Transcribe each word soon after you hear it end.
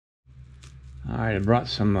All right, I brought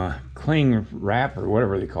some cling wrap or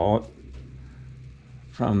whatever they call it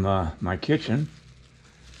from my kitchen,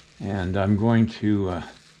 and I'm going to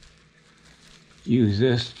use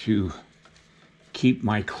this to keep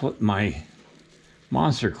my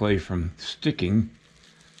monster clay from sticking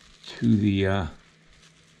to the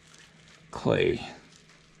clay.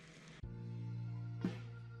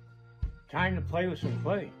 Time to play with some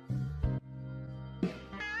clay.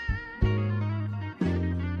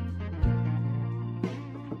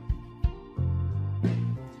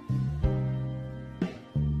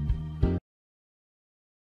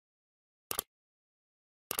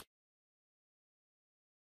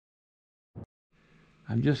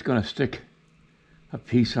 I'm just going to stick a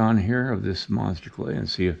piece on here of this monster clay and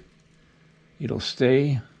see if it'll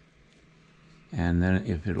stay, and then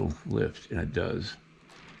if it'll lift, and it does.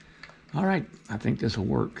 All right, I think this will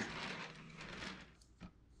work.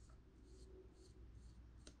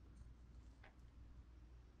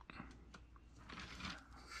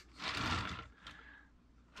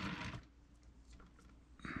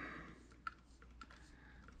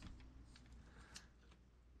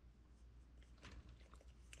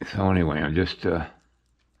 So anyway, I'm just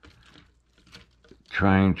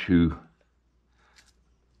trying to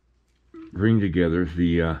bring together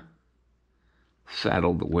the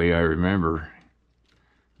saddle the way I remember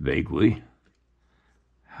vaguely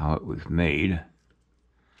how it was made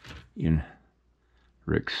in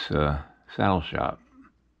Rick's saddle shop.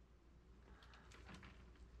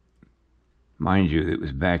 Mind you, it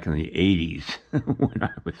was back in the 80s when I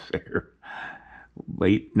was there.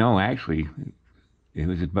 No, actually, it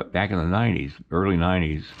was back in the 90s, early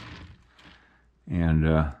 90s. And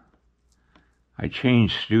I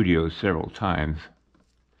changed studios several times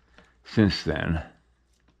since then.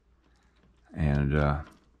 And I'm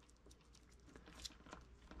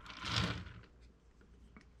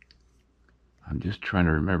just trying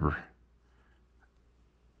to remember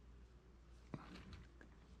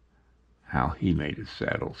how he made his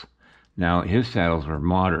saddles. Now, his saddles are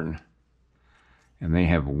modern, and they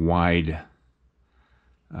have wide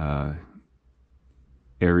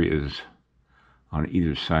areas on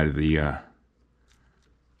either side of the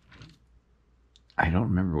I don't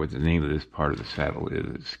remember what the name of this part of the saddle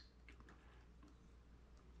is.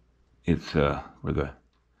 It's where the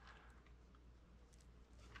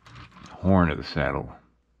horn of the saddle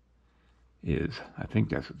is. I think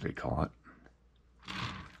that's what they call it.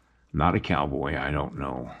 Not a cowboy, I don't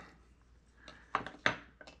know.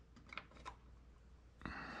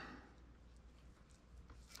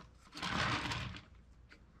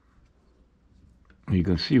 You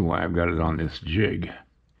can see why I've got it on this jig.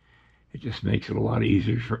 It just makes it a lot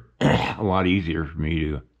easier for me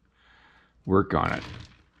to work on it.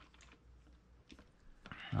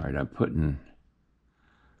 All right, I'm putting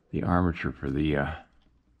the armature for the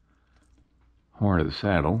horn of the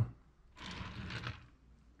saddle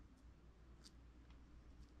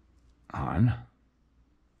on.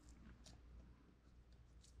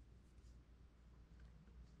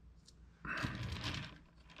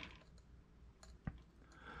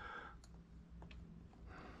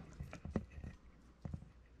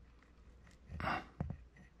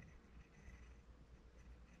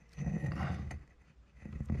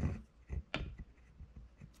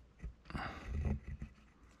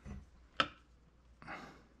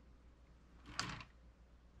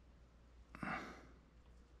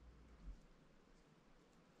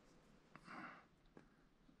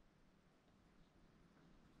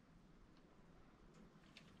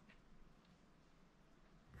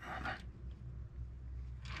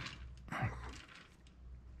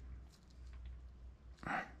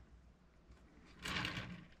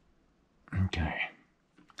 Okay.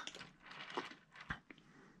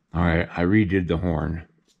 All right, I redid the horn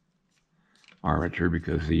armature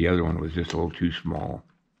because the other one was just a little too small.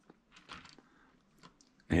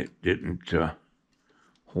 It didn't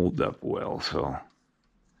hold up well, so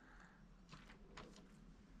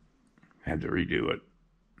had to redo it.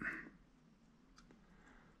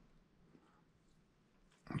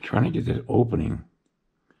 I'm trying to get this opening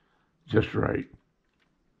just right.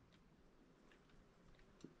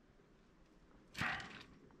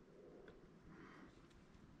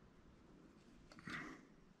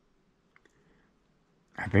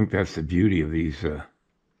 I think that's the beauty of these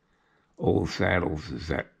old saddles, is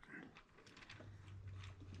that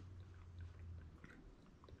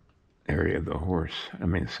area of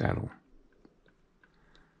the saddle.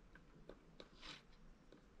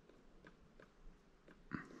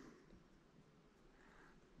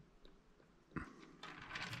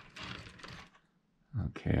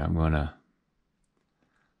 Okay, I'm gonna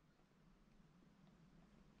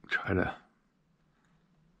try to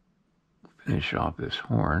finish off this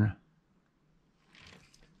horn.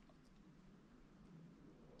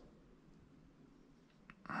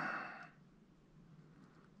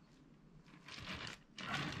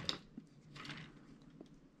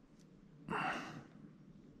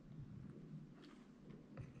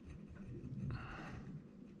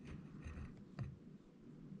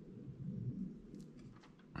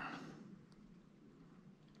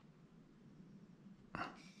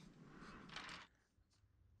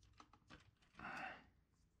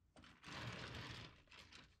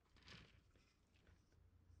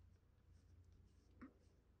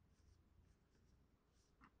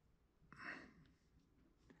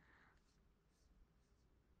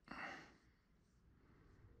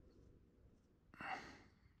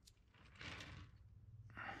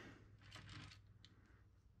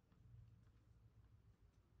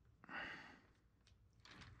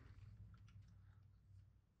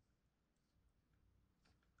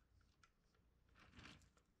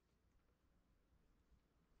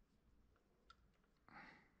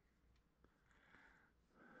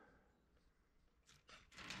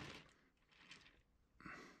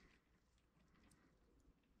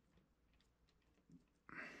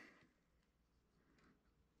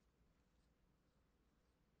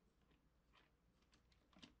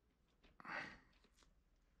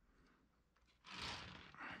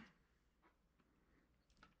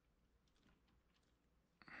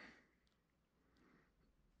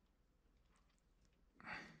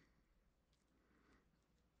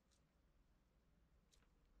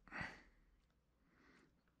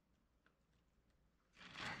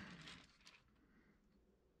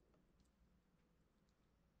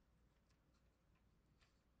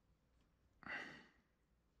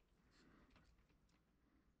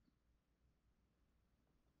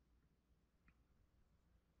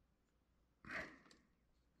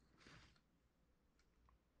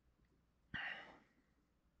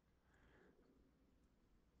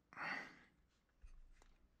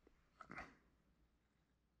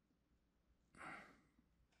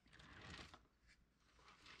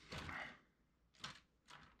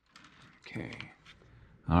 Okay.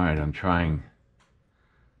 All right, I'm trying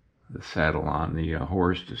the saddle on the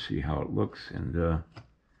horse to see how it looks, and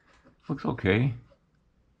looks okay.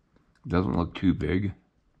 Doesn't look too big.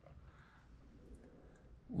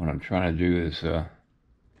 What I'm trying to do is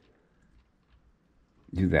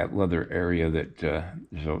do that leather area that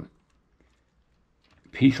there's a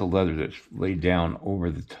piece of leather that's laid down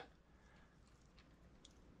over the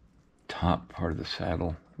top part of the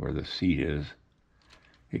saddle where the seat is.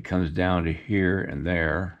 It comes down to here and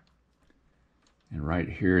there, and right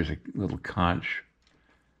here is a little conch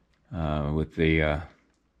with the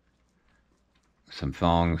some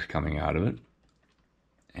thongs coming out of it,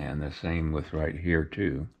 and the same with right here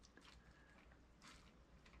too.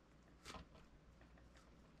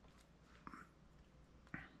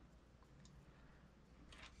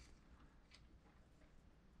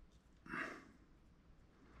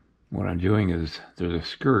 What I'm doing is there's a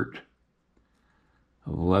skirt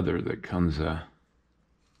of leather that comes out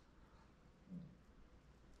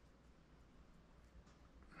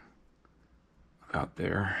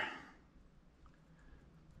there.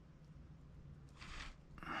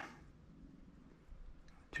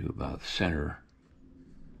 To about the center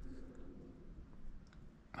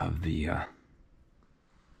of the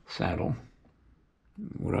saddle.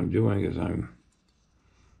 What I'm doing is I'm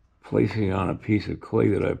placing on a piece of clay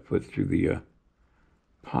that I put through the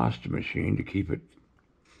pasta machine to keep it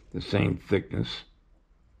the same thickness.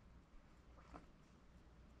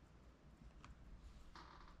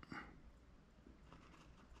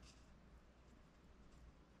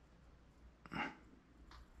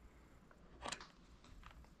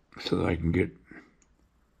 So that I can get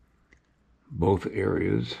both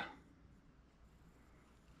areas.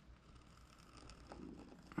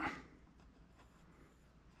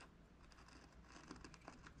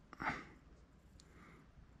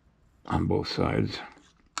 On both sides.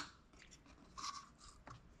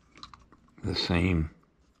 The same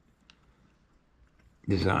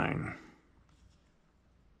design.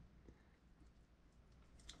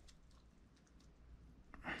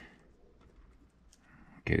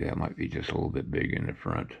 Okay, that might be just a little bit big in the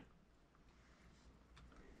front.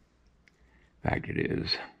 In fact, it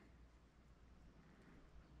is.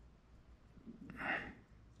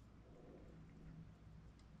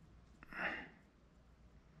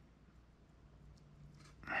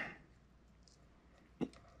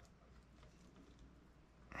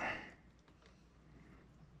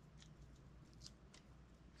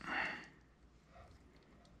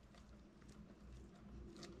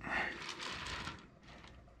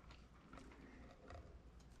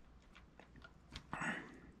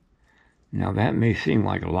 Now that may seem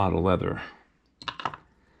like a lot of leather,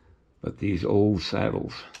 but these old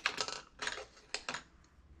saddles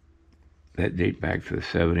that date back to the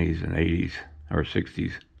 70s and 80s or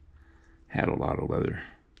 60s had a lot of leather.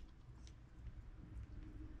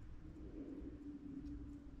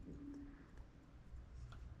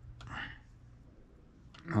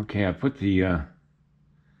 Okay, I put the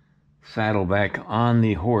saddle back on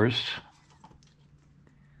the horse,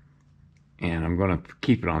 and I'm going to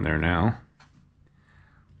keep it on there now.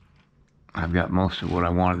 I've got most of what I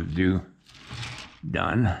wanted to do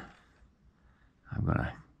done. I'm going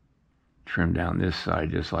to trim down this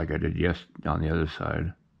side just like I did on the other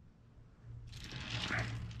side.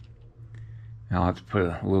 Now I'll have to put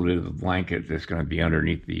a little bit of the blanket that's going to be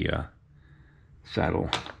underneath the saddle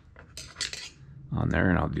on there,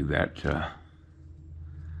 and I'll do that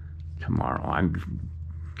tomorrow. I'm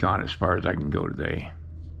gone as far as I can go today.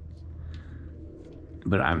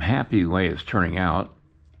 But I'm happy the way it's turning out.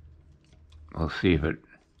 We'll see if it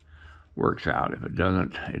works out. If it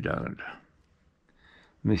doesn't, it doesn't.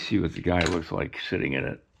 Let me see what the guy looks like sitting in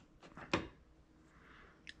it.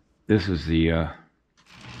 This is the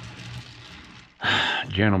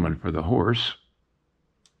gentleman for the horse.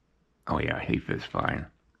 Oh yeah, he fits fine.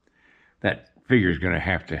 That figure is going to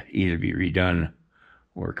have to either be redone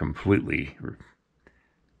or completely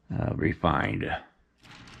refined.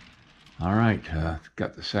 All right,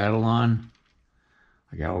 got the saddle on.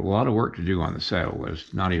 I got a lot of work to do on the saddle.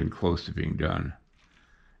 It's not even close to being done.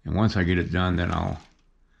 And once I get it done, then I'll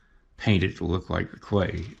paint it to look like the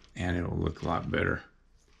clay, and it'll look a lot better.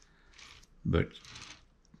 But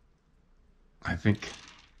I think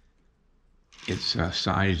it's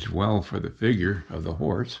sized well for the figure of the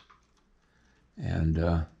horse,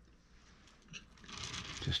 and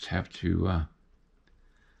just have to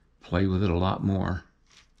play with it a lot more.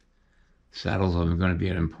 Saddles are going to be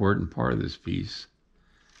an important part of this piece,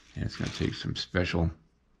 and it's going to take some special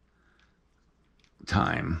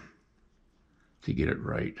time to get it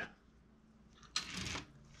right.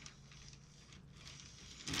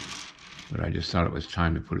 But I just thought it was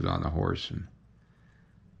time to put it on the horse and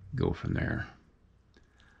go from there.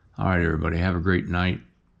 All right, everybody, have a great night,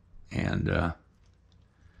 and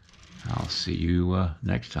I'll see you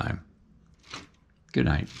next time. Good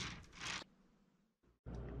night.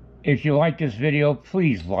 If you like this video,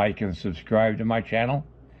 please like and subscribe to my channel.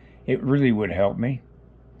 It really would help me.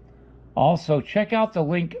 Also, check out the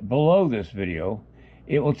link below this video.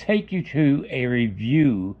 It will take you to a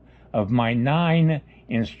review of my 9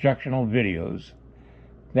 instructional videos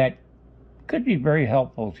that could be very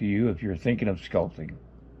helpful to you if you're thinking of sculpting.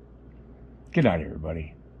 Good night,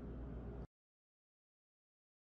 everybody.